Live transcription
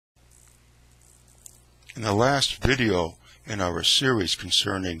In the last video in our series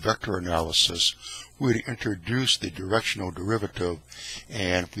concerning vector analysis, we had introduced the directional derivative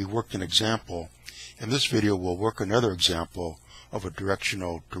and we worked an example. In this video we'll work another example of a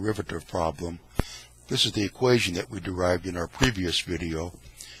directional derivative problem. This is the equation that we derived in our previous video.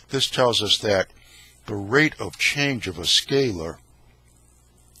 This tells us that the rate of change of a scalar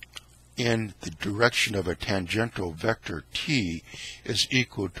in the direction of a tangential vector t is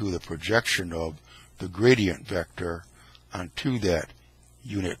equal to the projection of the gradient vector onto that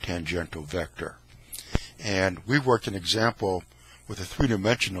unit tangential vector. And we worked an example with a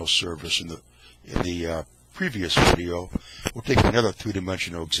three-dimensional surface in the previous video. We'll take another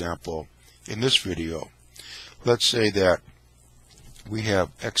three-dimensional example in this video. Let's say that we have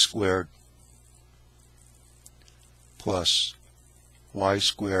x squared plus y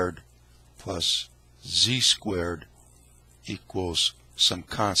squared plus z squared equals some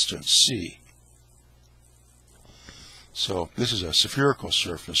constant c. So this is a spherical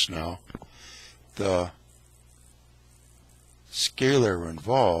surface now. The scalar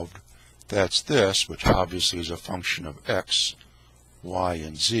involved, that's this, which obviously is a function of x, y,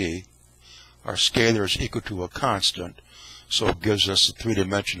 and z. Our scalar is equal to a constant, so it gives us a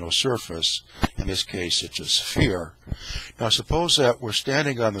three-dimensional surface. In this case, it's a sphere. Now suppose that we're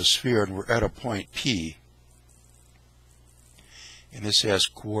standing on the sphere and we're at a point P, and this has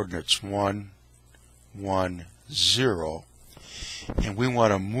coordinates 1, 1, 0, and we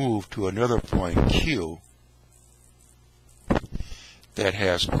want to move to another point Q that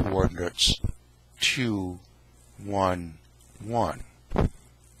has coordinates 2, 1, 1.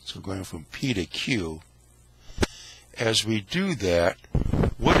 So going from P to Q. As we do that,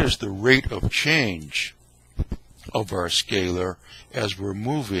 what is the rate of change of our scalar as we're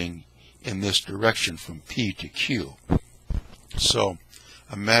moving in this direction from P to Q? So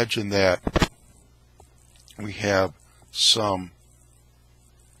imagine that we have some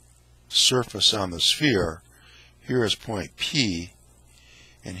surface on the sphere. Here is point P,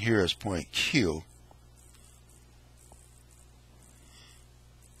 and here is point Q.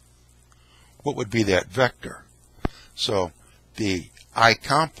 What would be that vector? So the I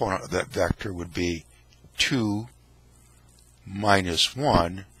component of that vector would be 2 minus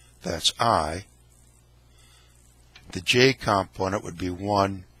 1, that's I. The j component would be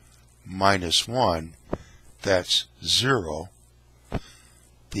 1 minus 1, that's 0.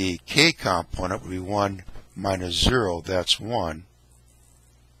 The k component would be 1 minus 0, that's 1.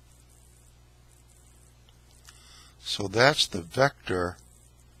 So that's the vector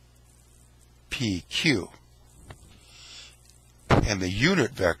PQ. And the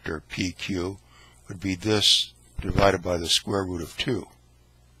unit vector PQ would be this divided by the square root of 2.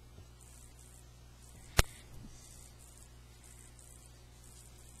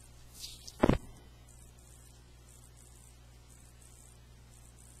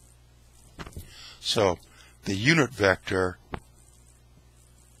 So the unit vector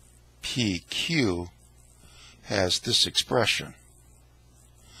PQ has this expression.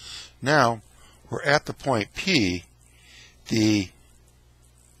 Now we're at the point P. The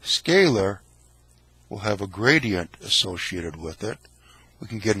scalar will have a gradient associated with it. We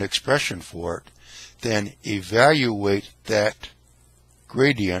can get an expression for it. Then evaluate that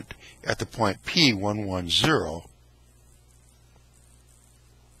gradient at the point P, 1, 1, 0.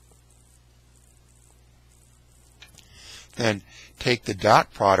 Then take the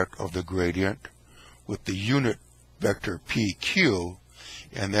dot product of the gradient with the unit vector PQ,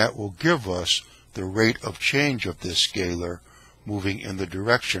 and that will give us the rate of change of this scalar moving in the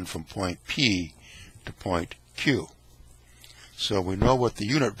direction from point P to point Q. So we know what the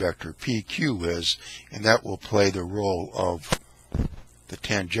unit vector PQ is, and that will play the role of the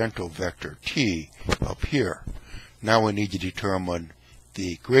tangential vector T up here. Now we need to determine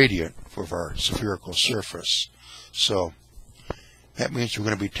the gradient for our spherical surface. So that means we're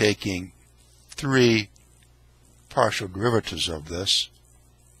going to be taking 3 partial derivatives of this.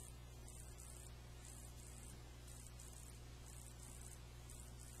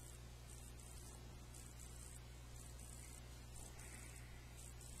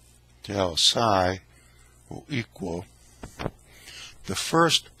 Del psi will equal, the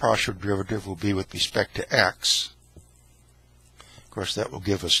first partial derivative will be with respect to x. Of course, that will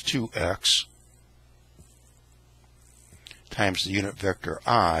give us 2x times the unit vector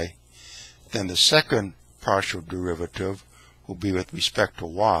I. Then the second partial derivative will be with respect to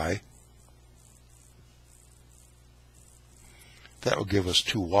y. That will give us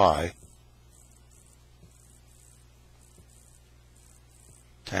 2y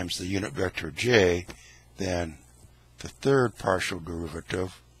times the unit vector j. Then the third partial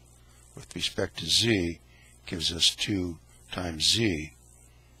derivative with respect to z gives us 2 times z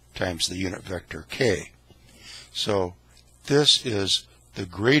times the unit vector k. So this is the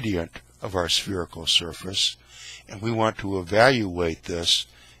gradient of our spherical surface, and we want to evaluate this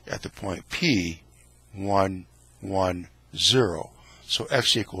at the point P, 1, 1, 0. So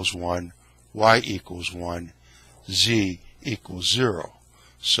x equals 1, y equals 1, z equals 0.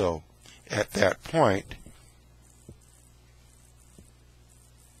 So at that point,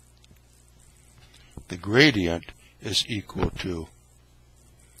 the gradient is equal to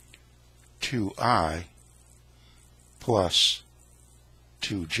 2I plus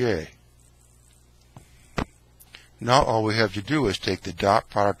 2j. Now all we have to do is take the dot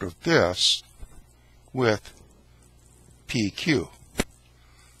product of this with PQ.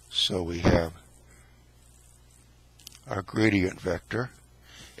 So we have our gradient vector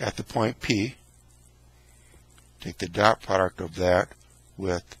at the point P, take the dot product of that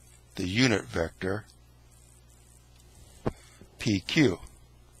with the unit vector PQ.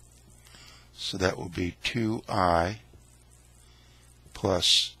 So that will be 2I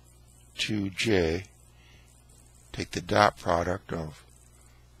plus 2j, take the dot product of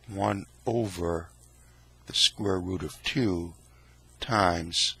 1 over the square root of 2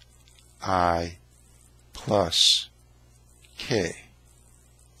 times I plus k.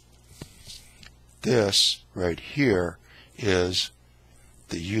 This right here is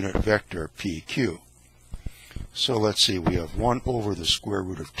the unit vector PQ. So let's see, we have 1 over the square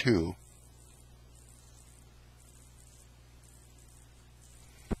root of 2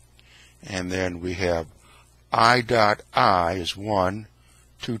 and then we have I dot I is 1,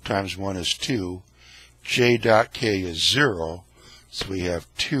 2 times 1 is 2, j dot k is 0, so we have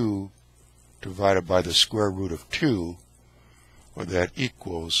 2 divided by the square root of 2, or that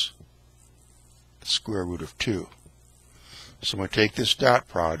equals the square root of 2. So when we take this dot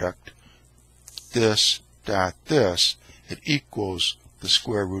product, this dot this, it equals the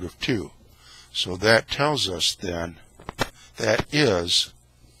square root of 2. So that tells us then that is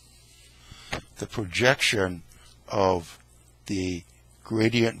the projection of the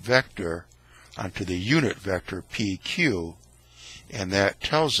gradient vector onto the unit vector PQ, and that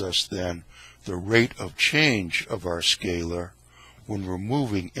tells us then the rate of change of our scalar when we're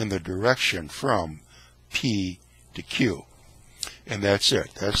moving in the direction from P to Q. And that's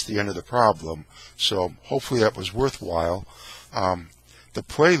it. That's the end of the problem. So hopefully that was worthwhile. The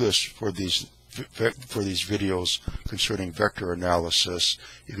playlist for these videos concerning vector analysis,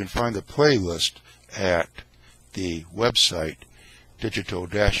 you can find the playlist at the website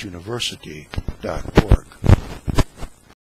digital-university.org.